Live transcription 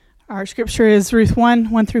Our scripture is Ruth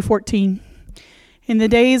 1 through 14. In the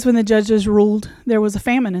days when the judges ruled, there was a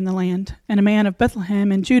famine in the land, and a man of Bethlehem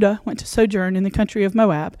in Judah went to sojourn in the country of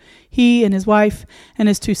Moab, he and his wife and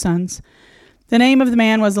his 2 sons. The name of the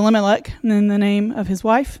man was Elimelech, and then the name of his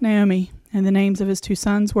wife, Naomi, and the names of his 2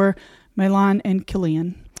 sons were Mahlon and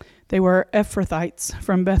Chilion. They were Ephrathites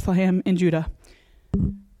from Bethlehem in Judah.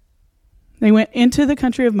 They went into the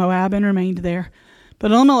country of Moab and remained there.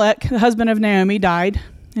 But Elimelech, the husband of Naomi, died,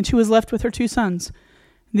 and she was left with her 2 sons.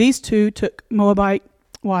 These 2 took Moabite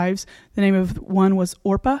wives. The name of one was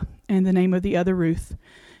Orpah, and the name of the other Ruth.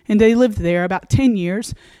 And they lived there about 10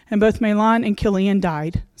 years, and both Mahlon and Chilion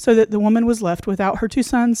died, so that the woman was left without her 2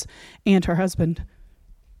 sons and her husband.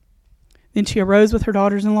 Then she arose with her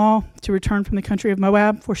daughters-in-law to return from the country of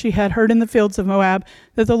Moab, for she had heard in the fields of Moab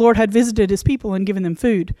that the Lord had visited his people and given them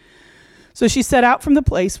food. So she set out from the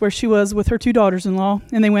place where she was with her 2 daughters-in-law,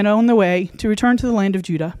 and they went on the way to return to the land of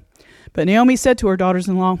Judah. But Naomi said to her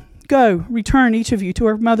daughters-in-law, "Go, return each of you to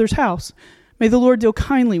her mother's house. May the Lord deal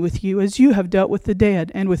kindly with you, as you have dealt with the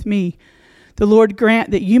dead and with me. The Lord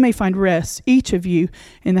grant that you may find rest, each of you,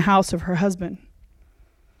 in the house of her husband."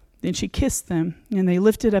 Then she kissed them, and they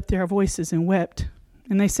lifted up their voices and wept.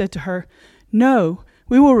 And they said to her, "No,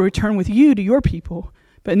 we will return with you to your people."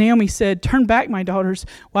 But Naomi said, "Turn back, my daughters.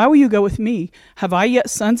 Why will you go with me? Have I yet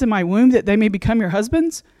sons in my womb that they may become your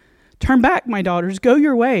husbands? Turn back, my daughters, go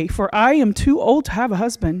your way, for I am too old to have a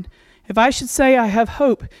husband. If I should say I have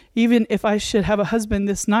hope, even if I should have a husband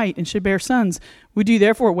this night and should bear sons, would you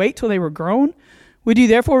therefore wait till they were grown? Would you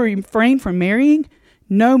therefore refrain from marrying?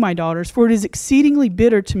 No, my daughters, for it is exceedingly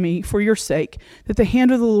bitter to me for your sake that the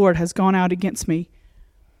hand of the Lord has gone out against me."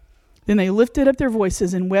 Then they lifted up their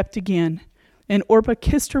voices and wept again. And Orpah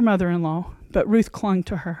kissed her mother-in-law, but Ruth clung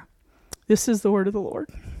to her. This is the word of the Lord.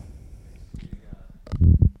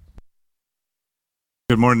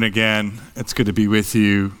 Good morning again. It's good to be with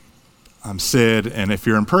you. I'm Sid, and if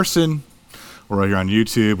you're in person or you're on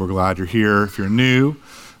YouTube, we're glad you're here. If you're new,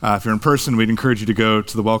 if you're in person, we'd encourage you to go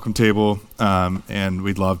to the welcome table, and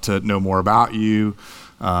we'd love to know more about you.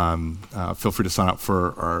 Feel free to sign up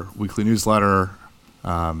for our weekly newsletter.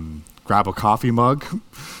 Grab a coffee mug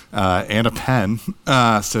and a pen.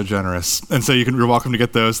 So generous. And so you're welcome to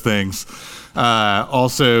get those things.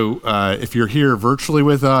 Also, if you're here virtually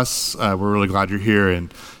with us, we're really glad you're here.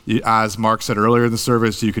 And as Mark said earlier in the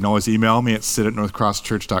service, you can always email me at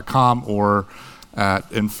sid@northcrosschurch.com or at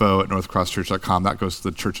info@northcrosschurch.com. That goes to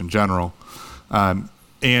the church in general.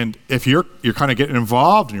 And if you're kind of getting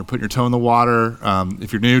involved and you're putting your toe in the water,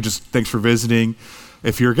 if you're new, just thanks for visiting.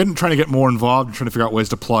 If you're trying to get more involved and trying to figure out ways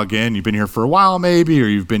to plug in, you've been here for a while maybe, or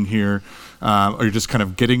you've been here, or you're just kind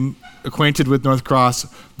of getting acquainted with North Cross,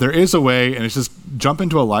 there is a way, and it's just jump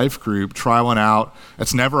into a life group, try one out.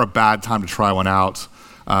 It's never a bad time to try one out.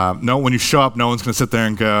 When you show up, no one's going to sit there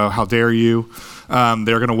and go, "How dare you?"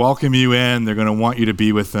 They're going to welcome you in. They're going to want you to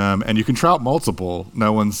be with them, and you can try out multiple.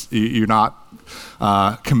 You're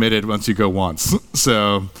not committed once you go once.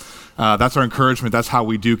 So that's our encouragement. That's how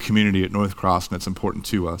we do community at North Cross, and it's important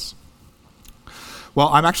to us. Well,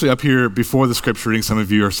 I'm actually up here before the scripture reading. Some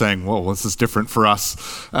of you are saying, "Whoa, this is different for us."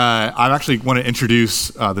 I actually want to introduce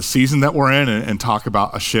the season that we're in and talk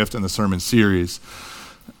about a shift in the sermon series.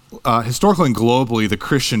 Historically and globally, the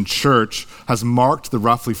Christian church has marked the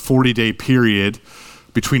roughly 40-day period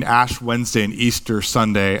between Ash Wednesday and Easter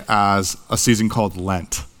Sunday as a season called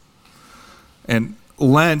Lent. And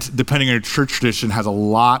Lent, depending on your church tradition, has a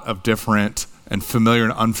lot of different and familiar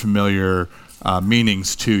and unfamiliar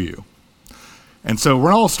meanings to you. And so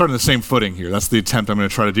we're all starting the same footing here. That's the attempt I'm going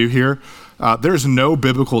to try to do here. There's no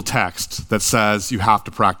biblical text that says you have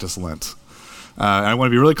to practice Lent. And I want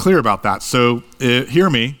to be really clear about that. So hear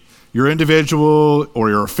me. You're individual or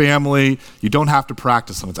you're a family. You don't have to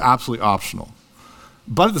practice them. It's absolutely optional.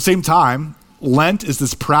 But at the same time, Lent is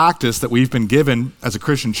this practice that we've been given as a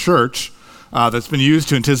Christian church that's been used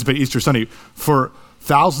to anticipate Easter Sunday for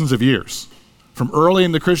thousands of years, from early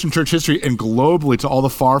in the Christian church history and globally to all the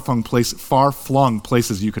far-flung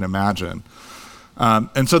places you can imagine.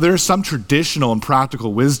 And so there's some traditional and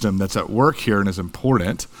practical wisdom that's at work here and is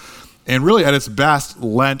important. And really at its best,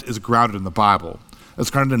 Lent is grounded in the Bible. It's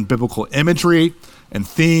grounded in biblical imagery and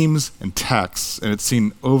themes and texts, and it's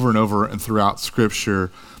seen over and over and throughout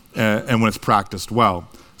Scripture and when it's practiced well.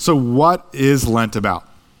 So what is Lent about?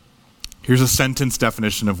 Here's a sentence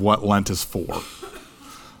definition of what Lent is for.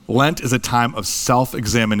 Lent is a time of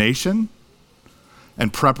self-examination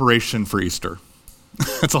and preparation for Easter.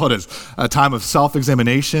 That's all it is, a time of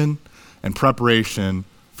self-examination and preparation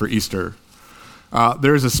for Easter.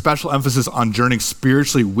 There is a special emphasis on journeying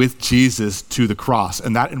spiritually with Jesus to the cross,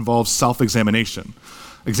 and that involves self-examination.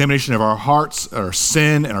 examination of our hearts, our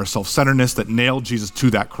sin, and our self-centeredness that nailed Jesus to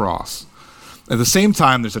that cross. At the same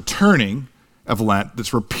time, there's a turning of Lent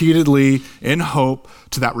that's repeatedly in hope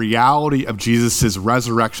to that reality of Jesus'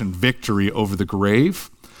 resurrection victory over the grave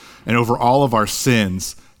and over all of our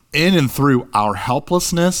sins in and through our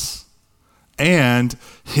helplessness and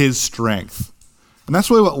his strength. And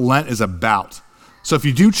that's really what Lent is about. So if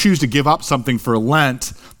you do choose to give up something for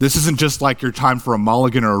Lent, this isn't just like your time for a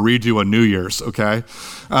mulligan or a redo on New Year's, okay?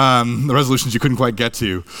 The resolutions you couldn't quite get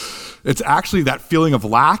to. It's actually that feeling of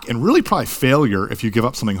lack and really probably failure if you give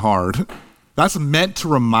up something hard. That's meant to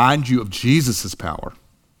remind you of Jesus' power.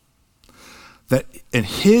 That in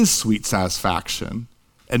his sweet satisfaction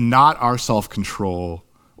and not our self-control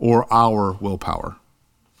or our willpower.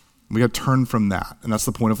 We got to turn from that, and that's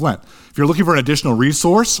the point of Lent. If you're looking for an additional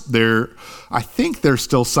resource, I think there's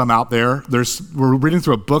still some out there. We're reading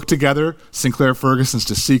through a book together, Sinclair Ferguson's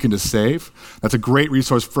To Seek and to Save. That's a great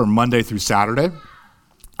resource for Monday through Saturday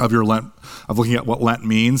of your Lent, of looking at what Lent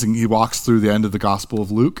means, and he walks through the end of the Gospel of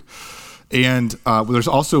Luke. And there's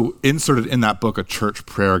also inserted in that book a church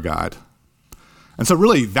prayer guide. And so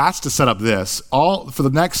really that's to set up this. For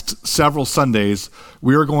the next several Sundays,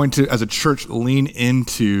 we are going to, as a church, lean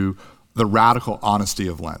into the radical honesty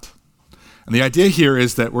of Lent. And the idea here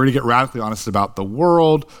is that we're going to get radically honest about the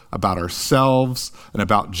world, about ourselves, and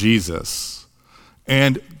about Jesus.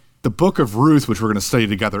 And the book of Ruth, which we're going to study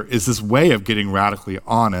together, is this way of getting radically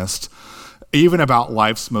honest, even about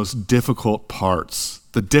life's most difficult parts,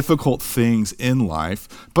 the difficult things in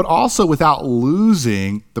life, but also without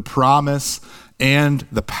losing the promise and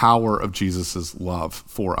the power of Jesus' love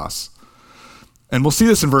for us. And we'll see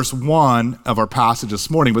this in verse 1 of our passage this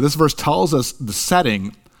morning, but this verse tells us the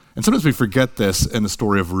setting, and sometimes we forget this in the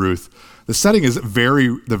story of Ruth. The setting is the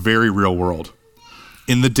very real world.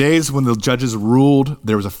 In the days when the judges ruled,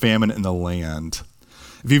 there was a famine in the land.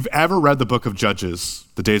 If you've ever read the book of Judges,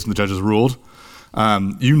 the days when the judges ruled,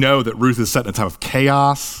 you know that Ruth is set in a time of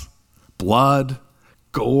chaos, blood,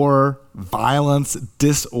 gore, violence,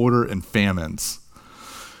 disorder, and famines.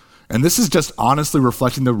 And this is just honestly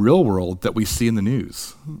reflecting the real world that we see in the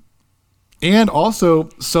news. And also,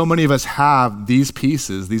 so many of us have these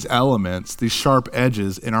pieces, these elements, these sharp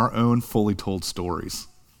edges in our own fully told stories.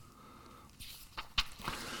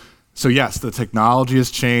 So yes, the technology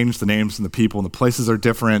has changed, the names and the people and the places are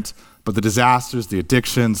different, but the disasters, the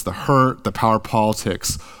addictions, the hurt, the power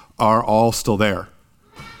politics are all still there.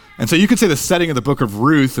 And so you could say the setting of the book of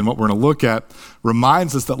Ruth and what we're going to look at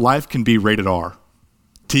reminds us that life can be rated R,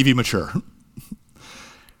 TV mature.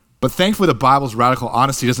 But thankfully, the Bible's radical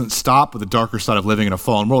honesty doesn't stop with the darker side of living in a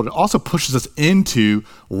fallen world. It also pushes us into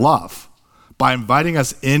love by inviting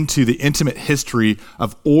us into the intimate history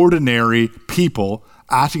of ordinary people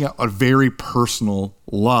acting out a very personal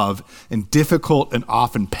love in difficult and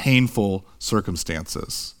often painful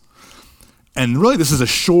circumstances. And really, this is a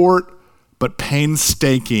short but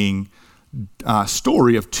painstaking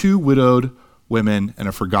story of two widowed women and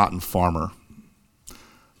a forgotten farmer.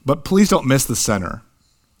 But please don't miss the center.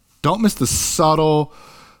 Don't miss the subtle,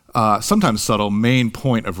 sometimes subtle, main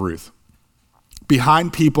point of Ruth.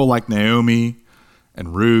 Behind people like Naomi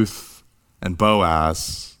and Ruth and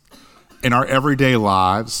Boaz, in our everyday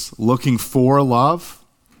lives, looking for love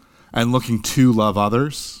and looking to love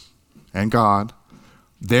others and God,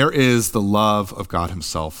 there is the love of God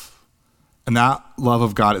himself. And that love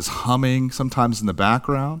of God is humming sometimes in the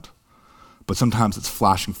background, but sometimes it's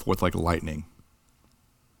flashing forth like lightning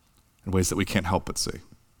in ways that we can't help but see.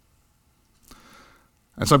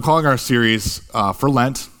 And so I'm calling our series for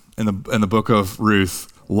Lent in the book of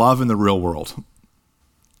Ruth, Love in the Real World.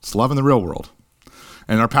 It's love in the real world.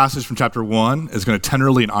 And our passage from chapter 1 is going to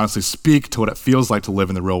tenderly and honestly speak to what it feels like to live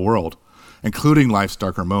in the real world, including life's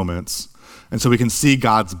darker moments. And so we can see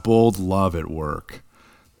God's bold love at work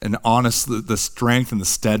and honestly the strength and the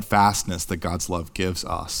steadfastness that God's love gives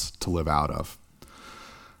us to live out of.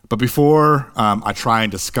 But before I try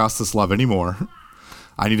and discuss this love anymore,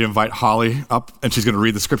 I need to invite Holly up, and she's going to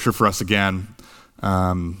read the scripture for us again,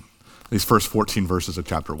 these first 14 verses of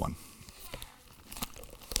chapter 1.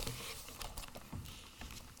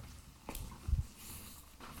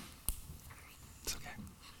 It's okay.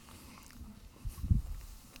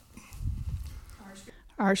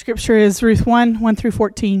 Our scripture is Ruth 1 through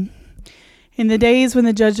 14. In the days when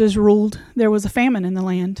the judges ruled, there was a famine in the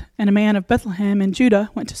land, and a man of Bethlehem in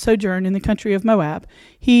Judah went to sojourn in the country of Moab,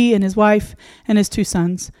 he and his wife and his 2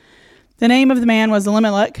 sons. The name of the man was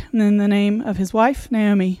Elimelech, and then the name of his wife,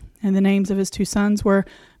 Naomi, and the names of his 2 sons were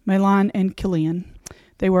Mahlon and Chilion.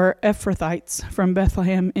 They were Ephrathites from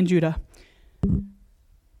Bethlehem in Judah.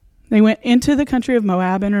 They went into the country of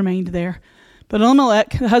Moab and remained there. But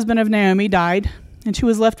Elimelech, the husband of Naomi, died, and she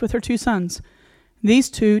was left with her 2 sons. These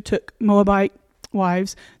 2 took Moabite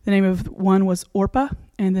wives. The name of one was Orpah,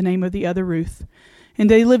 and the name of the other Ruth. And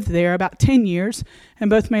they lived there about 10 years, and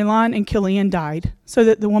both Mahlon and Chilion died, so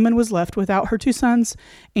that the woman was left without her 2 sons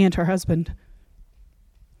and her husband.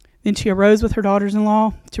 Then she arose with her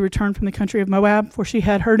daughters-in-law to return from the country of Moab, for she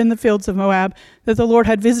had heard in the fields of Moab that the Lord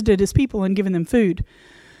had visited his people and given them food.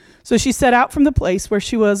 So she set out from the place where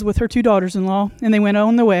she was with her 2 daughters-in-law, and they went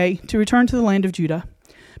on the way to return to the land of Judah.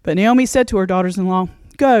 But Naomi said to her daughters-in-law,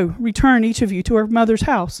 "Go, return each of you to her mother's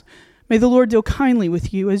house. May the Lord deal kindly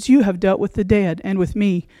with you, as you have dealt with the dead and with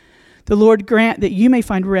me. The Lord grant that you may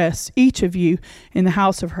find rest, each of you, in the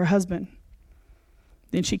house of her husband."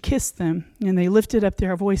 Then she kissed them, and they lifted up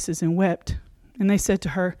their voices and wept. And they said to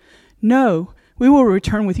her, "No, we will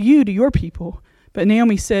return with you to your people." But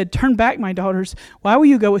Naomi said, "Turn back, my daughters. Why will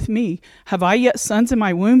you go with me? Have I yet sons in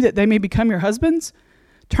my womb that they may become your husbands?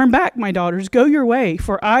 Turn back, my daughters, go your way,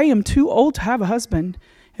 for I am too old to have a husband.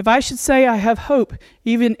 If I should say I have hope,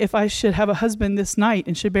 even if I should have a husband this night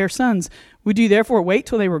and should bear sons, would you therefore wait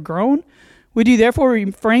till they were grown? Would you therefore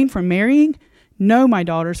refrain from marrying? No, my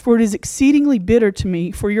daughters, for it is exceedingly bitter to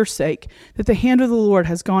me for your sake that the hand of the Lord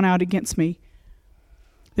has gone out against me."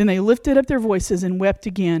 Then they lifted up their voices and wept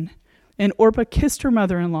again. And Orpah kissed her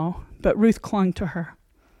mother-in-law, but Ruth clung to her.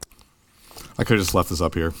 I could have just left this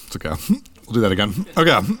up here. It's okay. We'll do that again.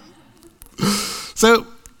 Okay. So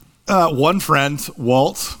one friend,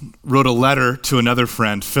 Walt, wrote a letter to another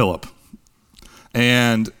friend, Philip.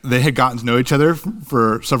 And they had gotten to know each other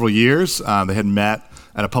for several years. They had met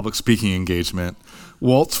at a public speaking engagement.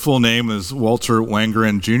 Walt's full name is Walter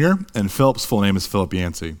Wangerin Jr., and Philip's full name is Philip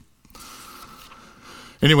Yancey.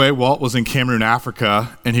 Anyway, Walt was in Cameroon,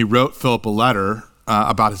 Africa, and he wrote Philip a letter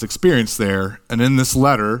about his experience there. And in this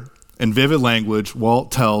letter, in vivid language,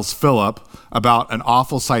 Walt tells Philip about an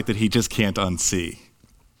awful sight that he just can't unsee.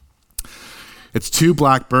 It's 2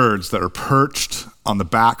 black birds that are perched on the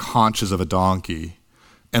back haunches of a donkey,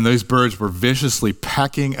 and those birds were viciously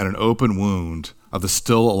pecking at an open wound of the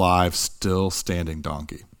still alive, still standing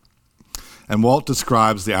donkey. And Walt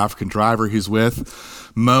describes the African driver he's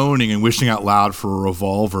with moaning and wishing out loud for a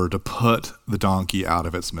revolver to put the donkey out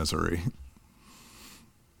of its misery.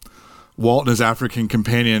 Walt and his African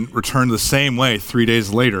companion returned the same way 3 days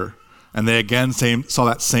later, and they again saw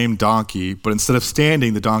that same donkey, but instead of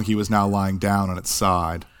standing, the donkey was now lying down on its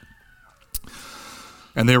side.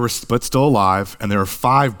 And they were but still alive, and there were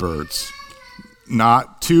 5 birds,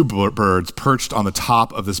 not 2 birds, perched on the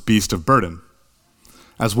top of this beast of burden.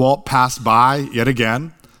 As Walt passed by yet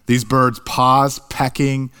again, these birds paused,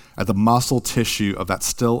 pecking at the muscle tissue of that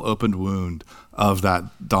still opened wound of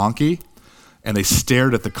that donkey, and they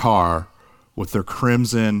stared at the car with their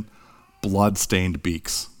crimson, blood-stained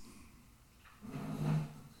beaks.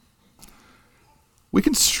 We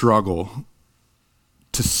can struggle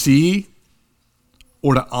to see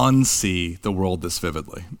or to unsee the world this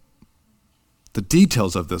vividly. The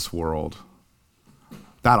details of this world,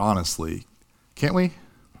 that honestly, can't we?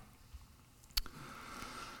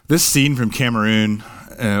 This scene from Cameroon,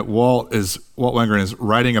 Walt Wangerin is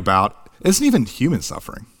writing about, isn't even human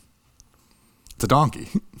suffering. It's a donkey.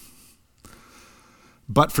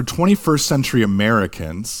 But for 21st century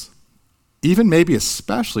Americans, even maybe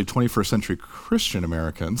especially 21st century Christian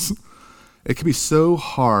Americans, it can be so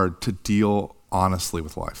hard to deal honestly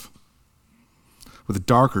with life, with the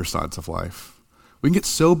darker sides of life. We can get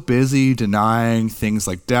so busy denying things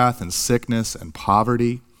like death and sickness and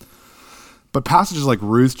poverty. But passages like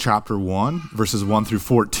Ruth chapter 1, verses 1 through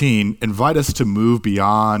 14, invite us to move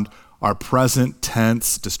beyond our present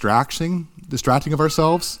tense distracting of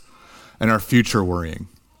ourselves and our future worrying.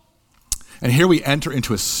 And here we enter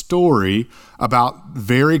into a story about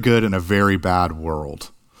very good and a very bad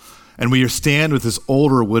world. And we stand with this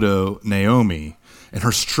older widow, Naomi, and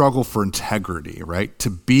her struggle for integrity, right? To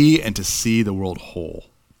be and to see the world whole.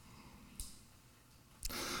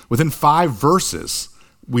 Within 5 verses,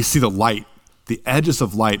 we see the light, the edges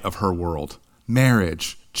of light of her world.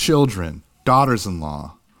 Marriage, children,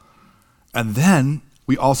 daughters-in-law. And then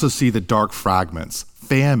we also see the dark fragments,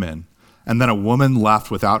 famine, and then a woman left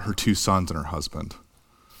without her 2 sons and her husband.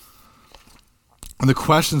 And the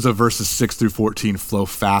questions of verses 6 through 14 flow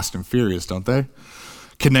fast and furious, don't they?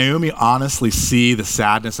 Can Naomi honestly see the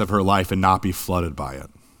sadness of her life and not be flooded by it?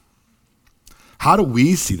 How do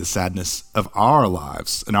we see the sadness of our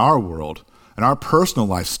lives and our world and our personal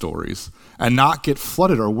life stories and not get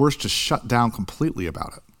flooded or worse, just shut down completely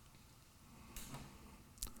about it?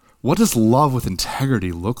 What does love with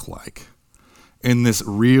integrity look like in this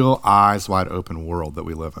real eyes wide open world that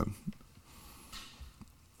we live in?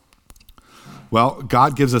 Well,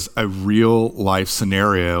 God gives us a real life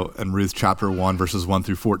scenario in Ruth chapter 1, verses 1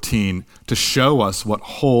 through 14 to show us what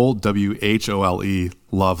whole, W-H-O-L-E,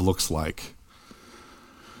 love looks like.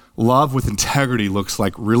 Love with integrity looks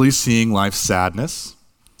like really seeing life's sadness,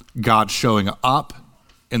 God showing up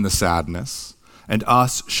in the sadness, and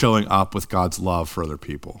us showing up with God's love for other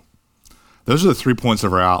people. Those are the 3 points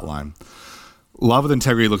of our outline. Love with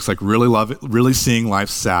integrity looks like really seeing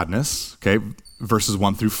life's sadness, okay, verses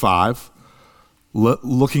 1 through 5.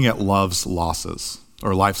 Looking at love's losses,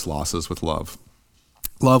 or life's losses with love.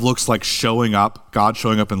 Love looks like showing up, God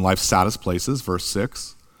showing up in life's saddest places, verse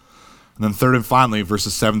 6. And then third and finally,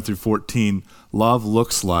 verses 7 through 14, love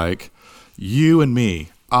looks like you and me,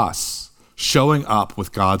 us, showing up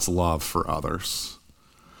with God's love for others.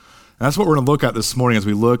 And that's what we're going to look at this morning as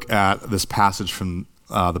we look at this passage from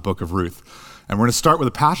the book of Ruth. And we're going to start with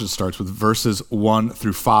the passage starts with verses 1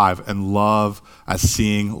 through 5 and love as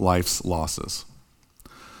seeing life's losses.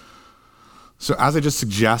 So as I just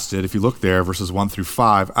suggested, if you look there, verses 1 through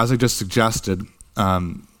 5, as I just suggested,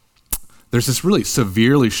 there's this really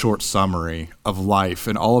severely short summary of life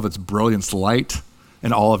in all of its brilliance light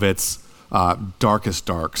and all of its darkest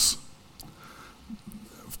darks.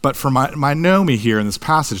 But for my Naomi here in this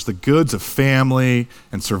passage, the goods of family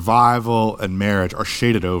and survival and marriage are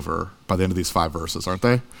shaded over by the end of these 5 verses, aren't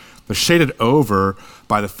they? They're shaded over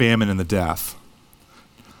by the famine and the death.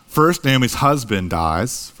 First, Naomi's husband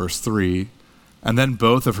dies, verse 3, and then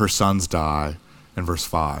both of her sons die in verse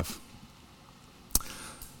 5.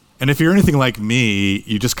 And if you're anything like me,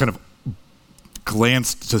 you just kind of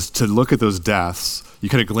glanced to look at those deaths, you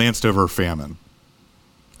kind of glanced over famine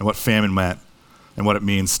and what famine meant and what it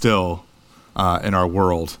means still in our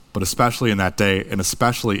world, but especially in that day and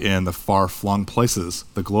especially in the far-flung places,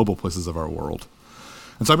 the global places of our world.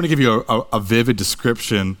 And so I'm going to give you a vivid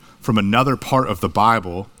description from another part of the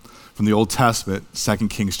Bible, from the Old Testament, 2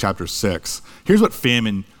 Kings chapter 6. Here's what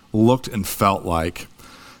famine looked and felt like.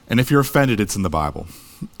 And if you're offended, it's in the Bible.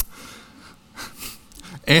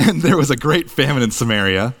 And there was a great famine in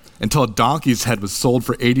Samaria until a donkey's head was sold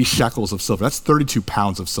for 80 shekels of silver. That's 32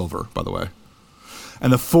 pounds of silver, by the way.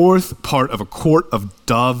 And the fourth part of a quart of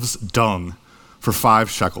dove's dung for 5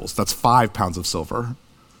 shekels. That's 5 pounds of silver.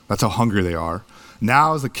 That's how hungry they are.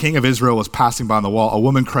 Now, as the king of Israel was passing by on the wall, a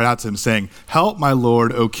woman cried out to him, saying, "Help, my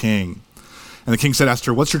lord, O king." And the king said,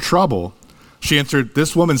 "Esther, what's your trouble?" She answered,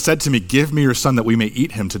 "This woman said to me, 'Give me your son that we may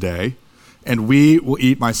eat him today, and we will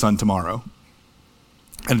eat my son tomorrow.'"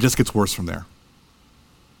 And it just gets worse from there.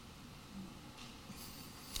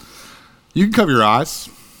 You can cover your eyes.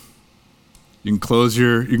 You can close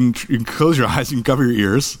your eyes. You can cover your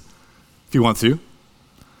ears if you want to.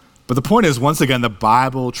 But the point is, once again, the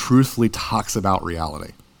Bible truthfully talks about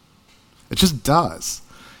reality. It just does.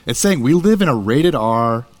 It's saying we live in a rated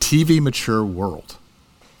R, TV mature world.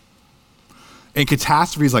 And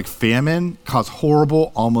catastrophes like famine cause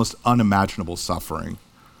horrible, almost unimaginable suffering.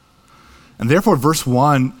 And therefore, verse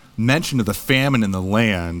 1 mentioned of the famine in the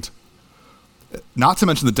land, not to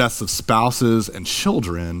mention the deaths of spouses and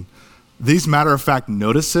children, these matter-of-fact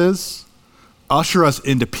notices usher us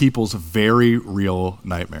into people's very real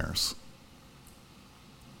nightmares.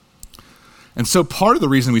 And so part of the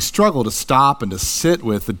reason we struggle to stop and to sit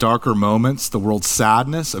with the darker moments, the world's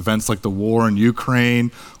sadness, events like the war in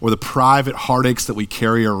Ukraine, or the private heartaches that we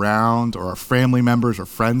carry around, or our family members or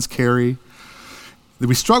friends carry, that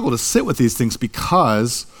we struggle to sit with these things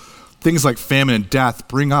because things like famine and death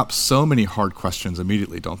bring up so many hard questions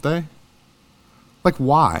immediately, don't they? Like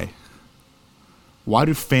why? Why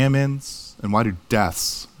do famines and why do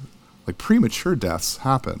deaths, like premature deaths,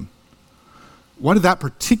 happen? Why did that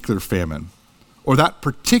particular famine or that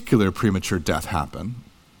particular premature death happen?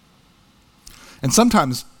 And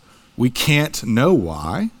sometimes we can't know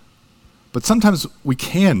why, but sometimes we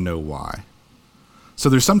can know why. So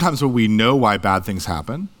there's sometimes where we know why bad things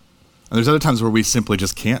happen, and there's other times where we simply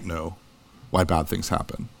just can't know why bad things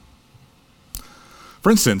happen.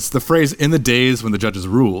 For instance, the phrase, "in the days when the judges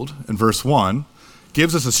ruled," in verse 1,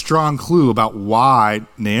 gives us a strong clue about why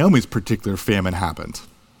Naomi's particular famine happened.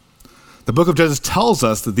 The book of Judges tells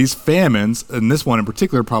us that these famines, and this one in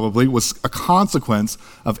particular probably, was a consequence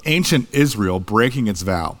of ancient Israel breaking its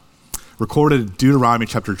vow, recorded in Deuteronomy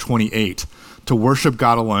chapter 28, to worship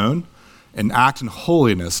God alone and act in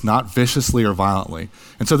holiness, not viciously or violently.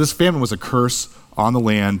 And so this famine was a curse on the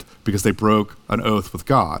land because they broke an oath with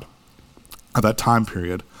God at that time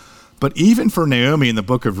period. But even for Naomi in the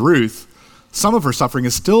book of Ruth, some of her suffering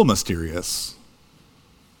is still mysterious.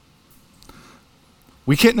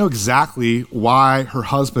 We can't know exactly why her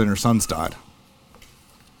husband and her sons died.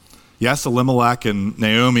 Yes, Elimelech and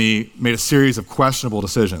Naomi made a series of questionable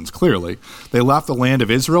decisions, clearly. They left the land of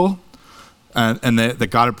Israel and that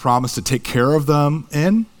God had promised to take care of them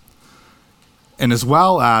in. And as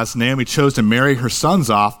well as Naomi chose to marry her sons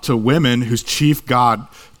off to women whose chief god,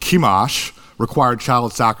 Chemosh, required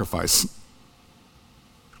child sacrifice.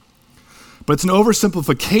 But it's an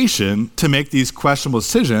oversimplification to make these questionable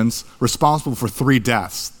decisions responsible for 3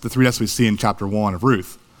 deaths, the 3 deaths we see in chapter 1 of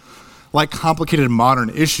Ruth. Like complicated modern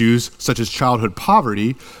issues such as childhood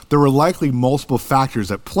poverty, there were likely multiple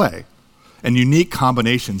factors at play and unique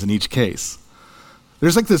combinations in each case.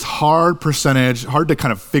 There's like this hard to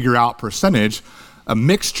kind of figure out percentage, a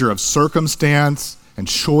mixture of circumstance and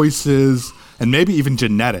choices and maybe even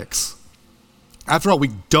genetics. After all, we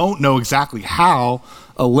don't know exactly how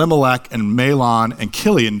Elimelech and Mahlon and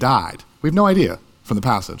Chilion died. We have no idea from the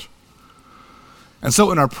passage. And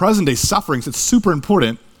so in our present day sufferings, it's super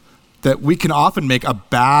important that we can often make a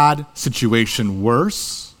bad situation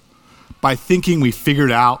worse by thinking we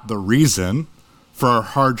figured out the reason for our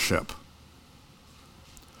hardship.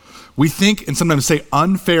 We think and sometimes say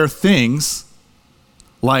unfair things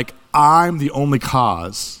like, I'm the only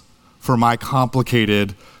cause for my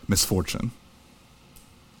complicated misfortune.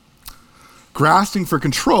 Grasping for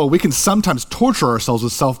control, we can sometimes torture ourselves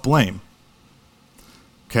with self-blame.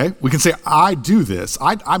 Okay? We can say, I do this.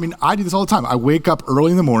 I do this all the time. I wake up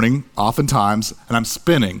early in the morning, oftentimes, and I'm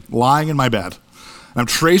spinning, lying in my bed. And I'm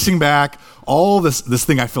tracing back all this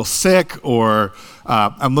thing. I feel sick, or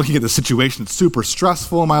I'm looking at the situation that's super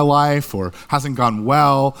stressful in my life or hasn't gone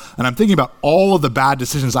well, and I'm thinking about all of the bad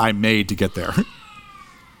decisions I made to get there.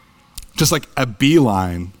 Just like a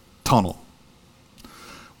beeline tunnel.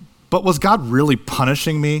 But was God really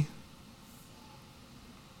punishing me?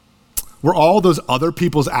 Were all those other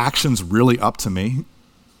people's actions really up to me?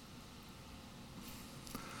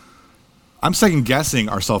 I'm second guessing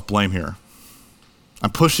our self-blame here.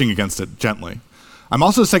 I'm pushing against it gently. I'm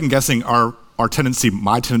also second guessing our tendency,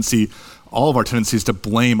 my tendency, all of our tendencies to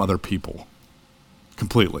blame other people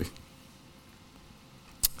completely.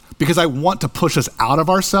 Because I want to push us out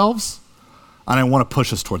of ourselves and I want to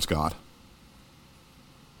push us towards God.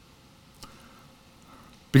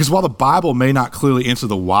 Because while the Bible may not clearly answer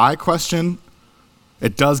the why question,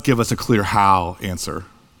 it does give us a clear how answer.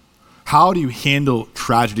 How do you handle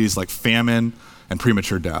tragedies like famine and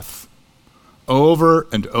premature death? Over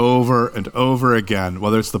and over and over again,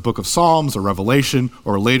 whether it's the book of Psalms or Revelation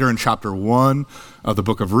or later in chapter 1 of the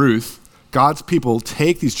book of Ruth, God's people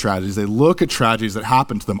take these tragedies, they look at tragedies that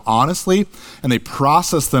happen to them honestly, and they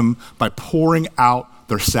process them by pouring out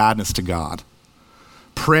their sadness to God.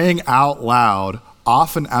 Praying out loud,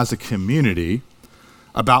 often as a community,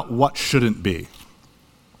 about what shouldn't be.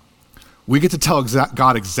 We get to tell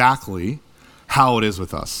God exactly how it is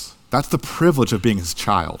with us. That's the privilege of being his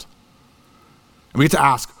child. And we get to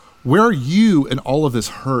ask, where are you in all of this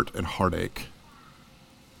hurt and heartache?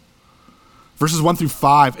 Verses 1 through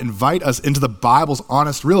 5 invite us into the Bible's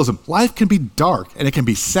honest realism. Life can be dark, and it can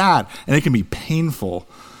be sad, and it can be painful.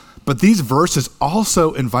 But these verses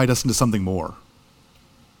also invite us into something more.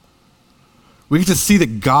 We get to see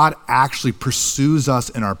that God actually pursues us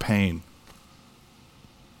in our pain.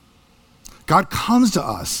 God comes to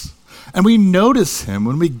us, and we notice him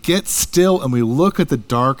when we get still and we look at the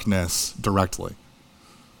darkness directly.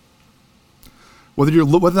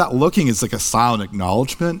 Whether that looking is like a silent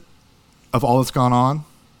acknowledgement of all that's gone on,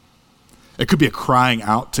 it could be a crying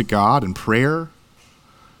out to God in prayer.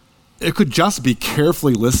 It could just be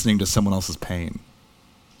carefully listening to someone else's pain.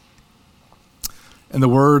 In the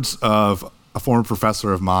words of a former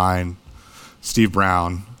professor of mine, Steve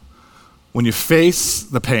Brown, when you face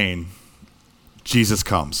the pain, Jesus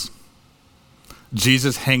comes.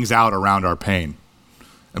 Jesus hangs out around our pain.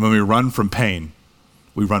 And when we run from pain,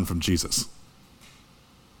 we run from Jesus.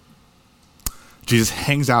 Jesus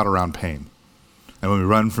hangs out around pain. And when we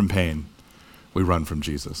run from pain, we run from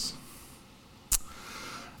Jesus.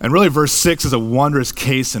 And really, verse 6 is a wondrous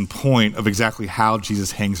case in point of exactly how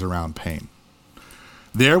Jesus hangs around pain.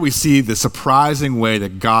 There we see the surprising way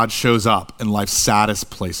that God shows up in life's saddest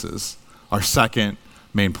places. Our second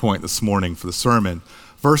main point this morning for the sermon.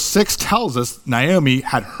 Verse 6 tells us Naomi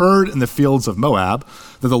had heard in the fields of Moab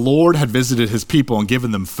that the Lord had visited his people and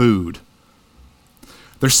given them food.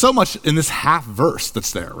 There's so much in this half verse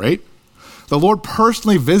that's there, right? The Lord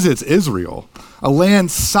personally visits Israel, a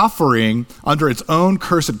land suffering under its own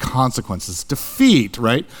cursed consequences, defeat,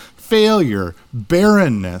 right? Failure,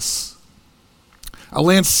 barrenness. A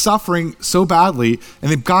land suffering so badly,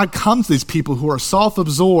 and then God comes to these people who are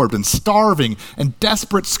self-absorbed and starving and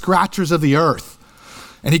desperate scratchers of the earth.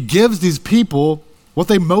 And he gives these people what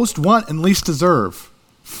they most want and least deserve: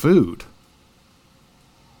 food.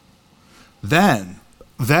 Then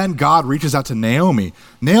God reaches out to Naomi.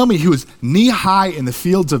 Naomi, who is knee-high in the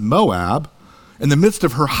fields of Moab, in the midst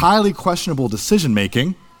of her highly questionable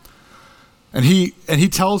decision-making, and he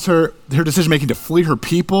tells her decision-making to flee her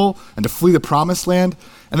people and to flee the promised land.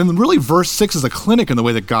 And then really verse 6 is a clinic in the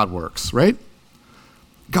way that God works, right?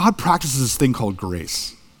 God practices this thing called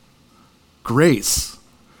grace. Grace.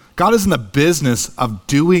 God is in the business of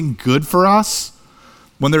doing good for us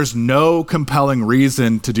when there's no compelling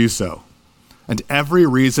reason to do so, and every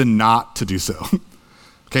reason not to do so.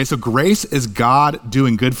 Okay, so grace is God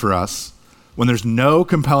doing good for us when there's no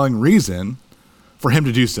compelling reason for him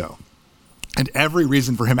to do so, and every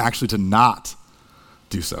reason for him actually to not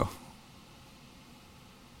do so.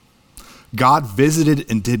 God visited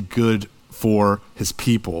and did good for his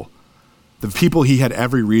people, the people he had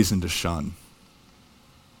every reason to shun.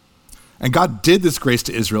 And God did this grace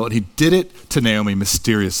to Israel, and he did it to Naomi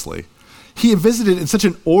mysteriously. He visited in such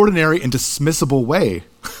an ordinary and dismissible way,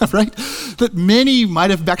 right? That many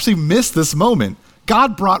might have actually missed this moment.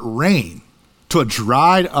 God brought rain to a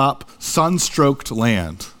dried up, sun-stroked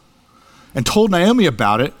land and told Naomi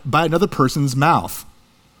about it by another person's mouth.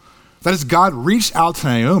 That is, God reached out to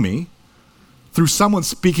Naomi through someone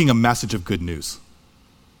speaking a message of good news.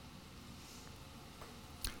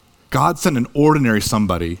 God sent an ordinary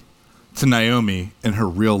somebody to Naomi in her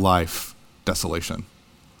real life desolation.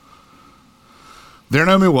 There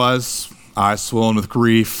Naomi was, eyes swollen with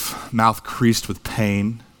grief, mouth creased with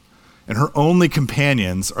pain, and her only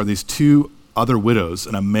companions are these two other widows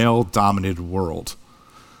in a male-dominated world.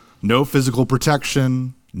 No physical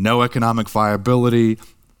protection, no economic viability,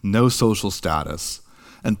 no social status.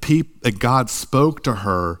 And God spoke to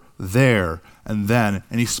her there and then,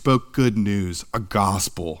 and he spoke good news, a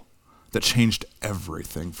gospel that changed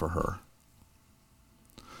everything for her.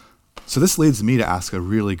 So this leads me to ask a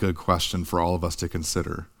really good question for all of us to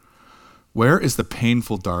consider. Where is the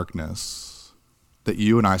painful darkness that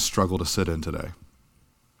you and I struggle to sit in today?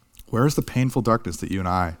 Where is the painful darkness that you and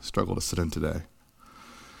I struggle to sit in today?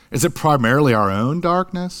 Is it primarily our own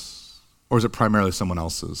darkness, or is it primarily someone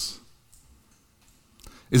else's?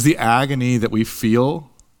 Is the agony that we feel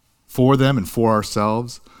for them and for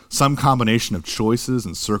ourselves some combination of choices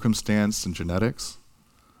and circumstance and genetics?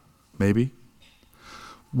 Maybe.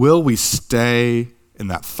 Will we stay in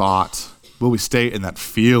that thought? Will we stay in that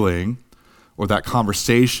feeling or that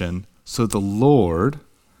conversation so the Lord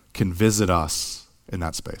can visit us in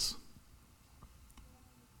that space?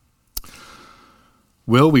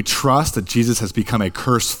 Will we trust that Jesus has become a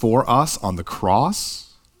curse for us on the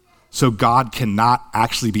cross so God cannot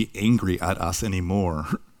actually be angry at us anymore,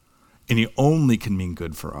 and he only can mean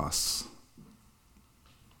good for us?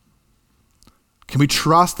 Can we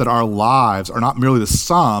trust that our lives are not merely the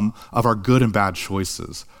sum of our good and bad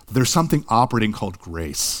choices? There's something operating called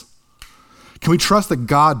grace. Can we trust that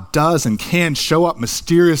God does and can show up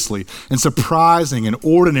mysteriously in surprising and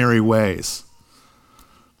ordinary ways?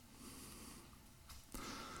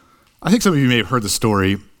 I think some of you may have heard the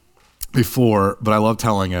story before, but I love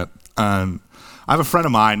telling it. I have a friend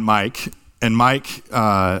of mine, Mike, and Mike, he's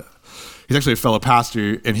actually a fellow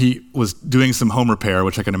pastor, and he was doing some home repair,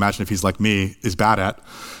 which I can imagine if he's like me, is bad at.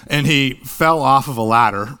 And he fell off of a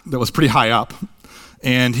ladder that was pretty high up,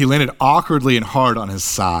 and he landed awkwardly and hard on his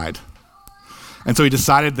side. And so he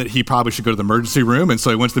decided that he probably should go to the emergency room, and so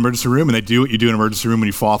he went to the emergency room, and they do what you do in an emergency room when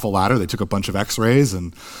you fall off a ladder. They took a bunch of x-rays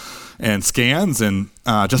and scans, and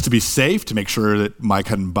just to be safe, to make sure that Mike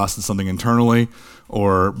hadn't busted something internally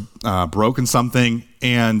or broken something.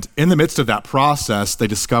 And in the midst of that process, they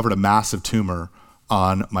discovered a massive tumor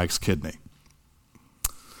on Mike's kidney.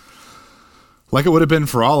 Like it would have been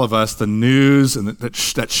for all of us, the news and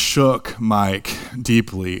that shook Mike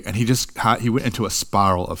deeply, and he went into a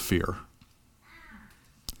spiral of fear.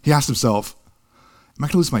 He asked himself, am I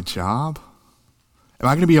going to lose my job? Am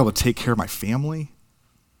I going to be able to take care of my family?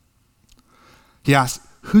 He asked,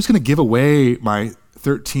 who's going to give away my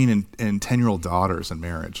 13 and 10-year-old daughters in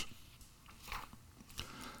marriage?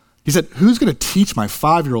 He said, who's going to teach my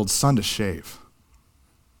 5-year-old son to shave?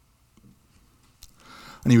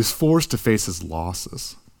 And he was forced to face his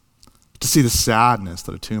losses, to see the sadness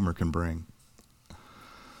that a tumor can bring.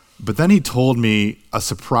 But then he told me a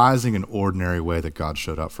surprising and ordinary way that God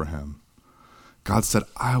showed up for him. God said,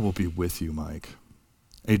 I will be with you, Mike.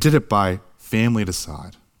 And he did it by family to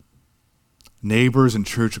side. Neighbors and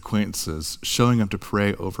church acquaintances showing up to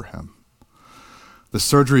pray over him. The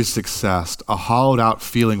surgery's success, a hollowed out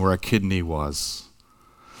feeling where a kidney was.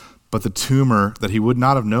 But the tumor that he would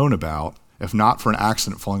not have known about, if not for an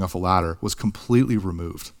accident falling off a ladder, was completely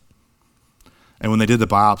removed. And when they did the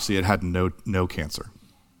biopsy, it had no cancer.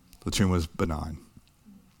 The tomb was benign.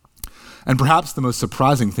 And perhaps the most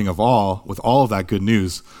surprising thing of all, with all of that good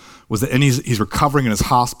news, was that he's recovering in his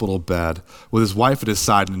hospital bed with his wife at his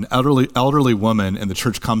side, and an elderly woman in the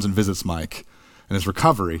church comes and visits Mike in his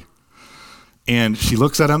recovery. And she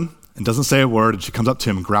looks at him and doesn't say a word, and she comes up to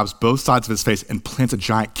him and grabs both sides of his face and plants a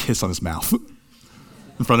giant kiss on his mouth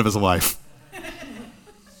in front of his wife.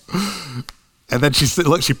 And then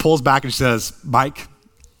she pulls back and she says, "Mike,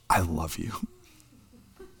 I love you."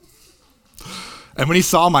 And when he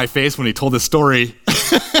saw my face when he told this story,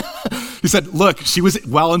 he said, "Look, she was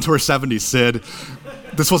well into her 70s, Sid.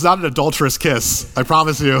 This was not an adulterous kiss, I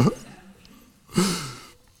promise you."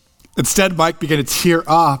 Instead, Mike began to tear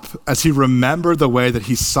up as he remembered the way that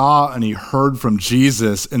he saw and he heard from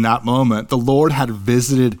Jesus in that moment. The Lord had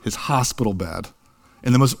visited his hospital bed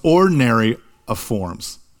in the most ordinary of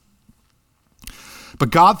forms. But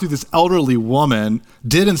God, through this elderly woman,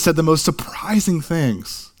 did and said the most surprising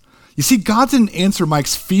things. You see, God didn't answer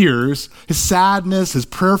Mike's fears, his sadness, his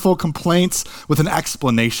prayerful complaints with an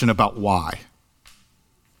explanation about why.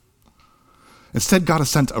 Instead, God has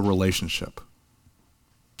sent a relationship.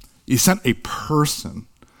 He sent a person,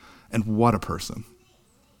 and what a person.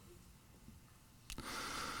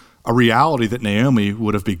 A reality that Naomi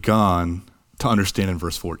would have begun to understand in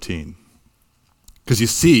verse 14. Because you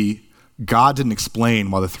see, God didn't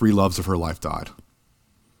explain why the three loves of her life died.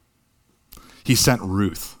 He sent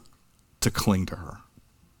Ruth to cling to her.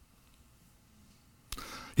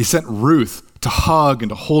 He sent Ruth to hug and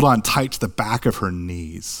to hold on tight to the back of her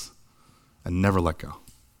knees and never let go.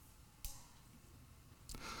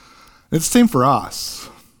 It's the same for us.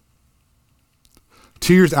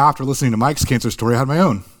 2 years after listening to Mike's cancer story, I had my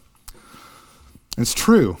own. And it's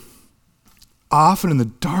true. Often in the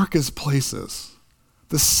darkest places,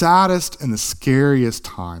 the saddest and the scariest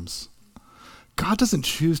times, God doesn't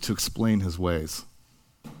choose to explain his ways.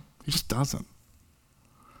 He just doesn't.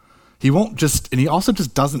 He also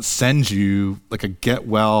just doesn't send you like a get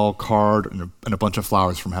well card and a bunch of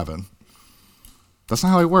flowers from heaven. That's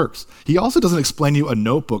not how he works. He also doesn't explain you a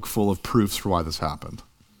notebook full of proofs for why this happened.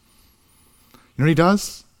 You know what he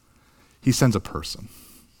does? He sends a person.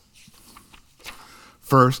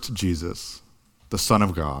 First, Jesus, the Son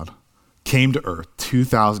of God, came to earth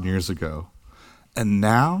 2,000 years ago, and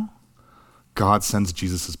now God sends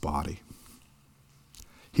Jesus' body.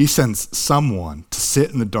 He sends someone to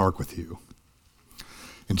sit in the dark with you.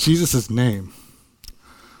 In Jesus' name,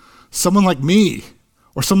 someone like me,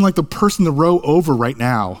 or someone like the person in the row over right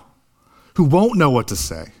now, who won't know what to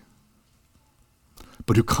say,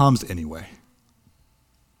 but who comes anyway.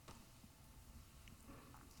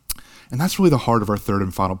 And that's really the heart of our third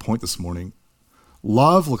and final point this morning.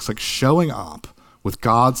 Love looks like showing up with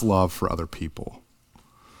God's love for other people.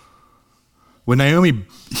 When Naomi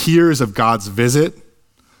hears of God's visit,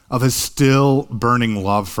 of his still burning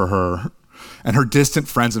love for her and her distant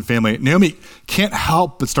friends and family, Naomi can't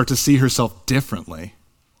help but start to see herself differently.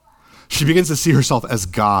 She begins to see herself as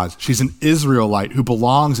God. She's an Israelite who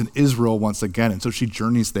belongs in Israel once again, and so she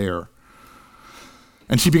journeys there.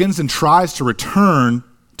 And she begins and tries to return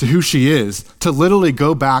to who she is, to literally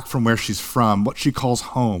go back from where she's from, what she calls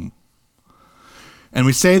home. And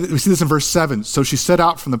we see this in verse 7. So she set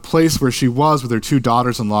out from the place where she was with her two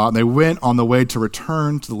daughters-in-law, and they went on the way to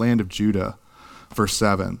return to the land of Judah. Verse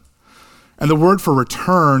 7. And the word for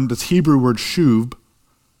return, this Hebrew word shuv,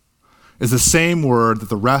 is the same word that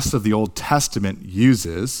the rest of the Old Testament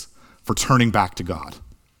uses for turning back to God,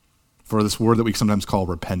 for this word that we sometimes call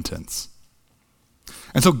repentance.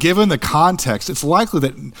 And so given the context, it's likely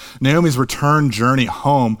that Naomi's return journey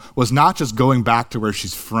home was not just going back to where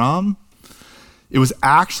she's from, it was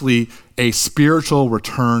actually a spiritual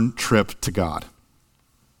return trip to God.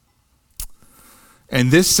 In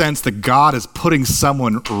this sense that God is putting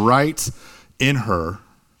someone right in her,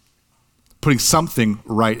 putting something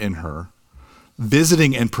right in her,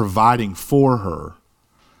 visiting and providing for her,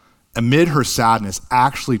 amid her sadness,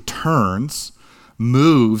 actually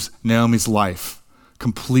moves Naomi's life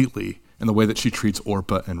completely in the way that she treats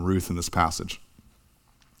Orpah and Ruth in this passage.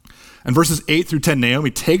 In verses 8 through 10, Naomi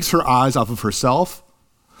takes her eyes off of herself,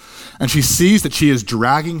 and she sees that she is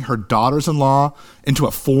dragging her daughters-in-law into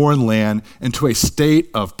a foreign land, into a state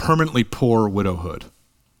of permanently poor widowhood.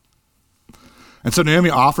 And so Naomi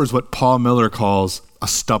offers what Paul Miller calls a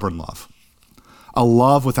stubborn love, a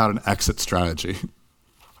love without an exit strategy.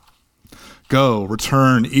 Go,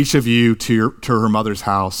 return each of you to her mother's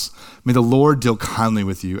house. May the Lord deal kindly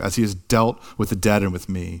with you as he has dealt with the dead and with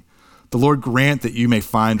me. The Lord grant that you may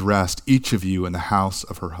find rest, each of you, in the house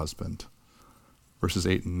of her husband. Verses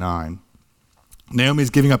 8 and 9. Naomi is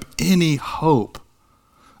giving up any hope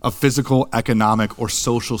of physical, economic, or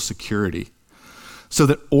social security, so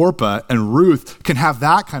that Orpah and Ruth can have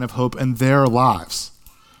that kind of hope in their lives.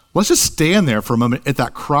 Let's just stand there for a moment at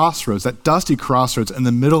that crossroads, that dusty crossroads in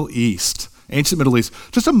the Middle East, ancient Middle East,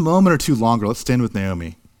 just a moment or two longer. Let's stand with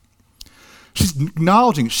Naomi. She's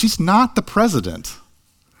acknowledging she's not the president.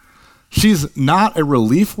 She's not a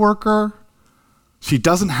relief worker. She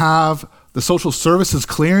doesn't have the social services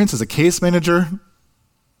clearance as a case manager.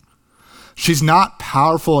 She's not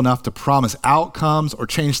powerful enough to promise outcomes or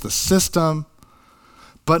change the system.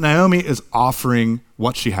 But Naomi is offering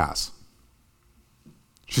what she has.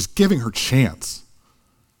 She's giving her chance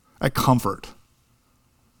at comfort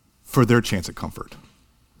for their chance at comfort.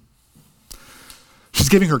 She's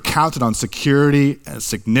giving her counted on security and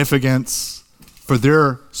significance for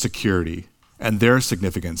their security and their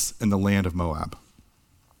significance in the land of Moab.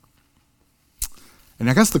 And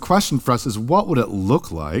I guess the question for us is, what would it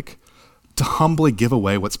look like to humbly give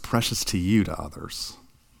away what's precious to you to others?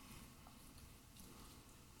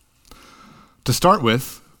 To start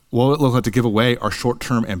with, what would it look like to give away our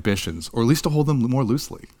short-term ambitions, or at least to hold them more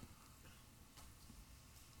loosely?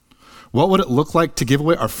 What would it look like to give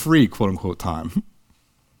away our free, quote-unquote, time?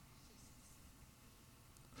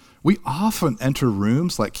 We often enter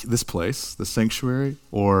rooms like this place, the sanctuary,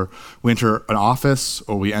 or we enter an office,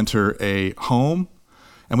 or we enter a home,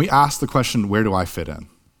 and we ask the question, where do I fit in?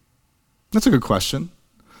 That's a good question.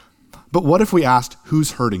 But what if we asked,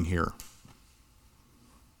 who's hurting here?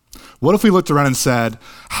 What if we looked around and said,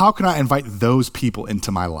 how can I invite those people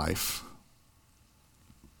into my life?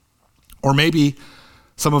 Or maybe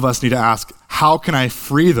some of us need to ask, how can I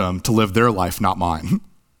free them to live their life, not mine?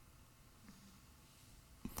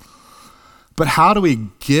 But how do we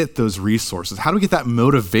get those resources? How do we get that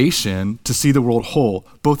motivation to see the world whole,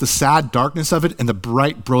 both the sad darkness of it and the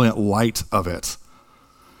bright, brilliant light of it?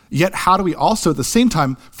 Yet how do we also at the same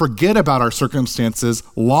time forget about our circumstances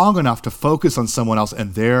long enough to focus on someone else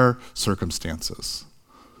and their circumstances?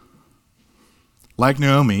 Like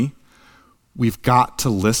Naomi, we've got to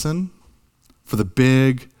listen for the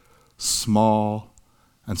big, small,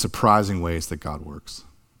 and surprising ways that God works.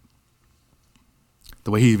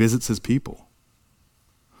 The way he visits his people.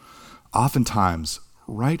 Oftentimes,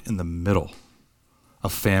 right in the middle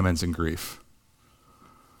of famines and grief.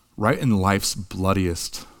 Right in life's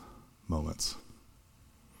bloodiest moments.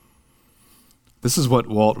 This is what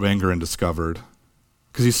Walt Wangerin discovered.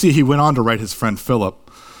 Because you see, he went on to write his friend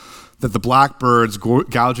Philip that the blackbirds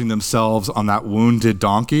gouging themselves on that wounded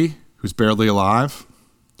donkey who's barely alive,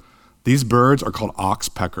 these birds are called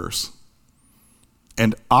oxpeckers.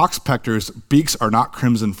 And oxpeckers' beaks are not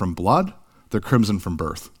crimson from blood, they're crimson from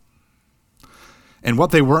birth. And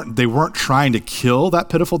what they weren't trying to kill that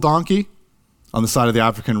pitiful donkey on the side of the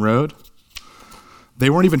African road. They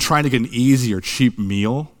weren't even trying to get an easy or cheap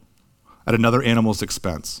meal at another animal's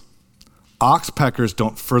expense. Oxpeckers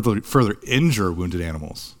don't further injure wounded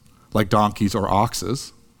animals, like donkeys or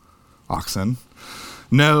oxen.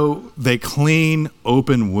 No, they clean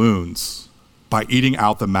open wounds by eating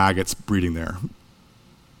out the maggots breeding there.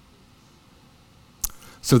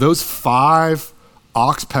 So those 5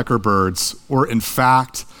 oxpecker birds were in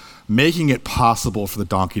fact making it possible for the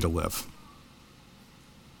donkey to live.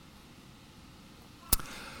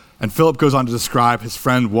 And Philip goes on to describe his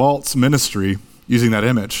friend Walt's ministry using that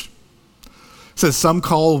image. He says, some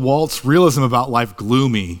call Walt's realism about life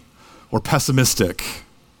gloomy or pessimistic.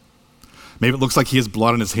 Maybe it looks like he has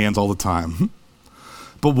blood on his hands all the time.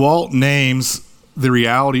 But Walt names the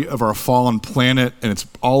reality of our fallen planet and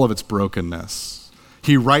all of its brokenness.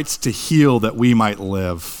 He writes to heal that we might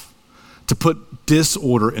live, to put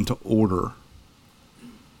disorder into order.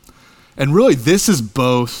 And really, this is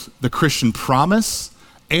both the Christian promise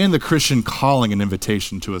and the Christian calling and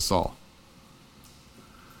invitation to us all.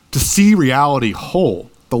 To see reality whole,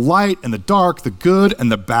 the light and the dark, the good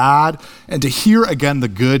and the bad, and to hear again the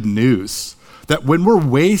good news that when we're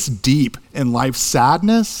waist deep in life's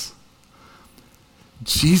sadness,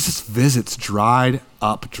 Jesus visits dried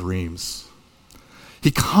up dreams. He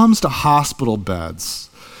comes to hospital beds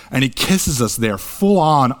and he kisses us there full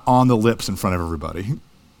on the lips in front of everybody.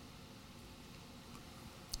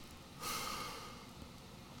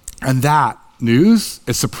 And that news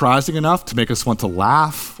is surprising enough to make us want to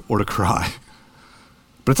laugh or to cry.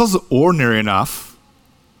 But it's also ordinary enough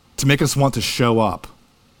to make us want to show up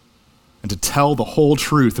and to tell the whole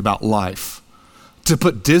truth about life, to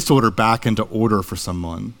put disorder back into order for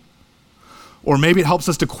someone. Or maybe it helps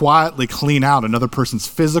us to quietly clean out another person's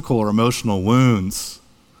physical or emotional wounds,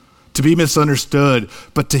 to be misunderstood,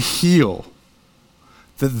 but to heal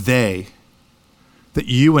that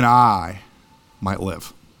you and I might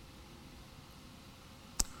live.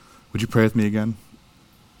 Would you pray with me again?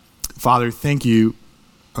 Father, thank you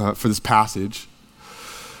for this passage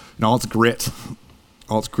and all its grit,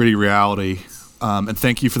 all its gritty reality. And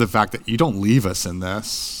thank you for the fact that you don't leave us in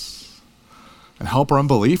this. And help our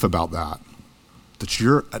unbelief about that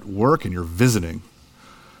you're at work and you're visiting.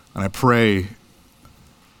 And I pray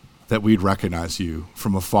that we'd recognize you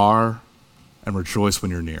from afar and rejoice when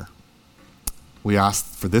you're near. We ask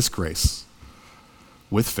for this grace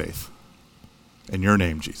with faith. In your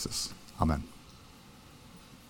name, Jesus. Amen.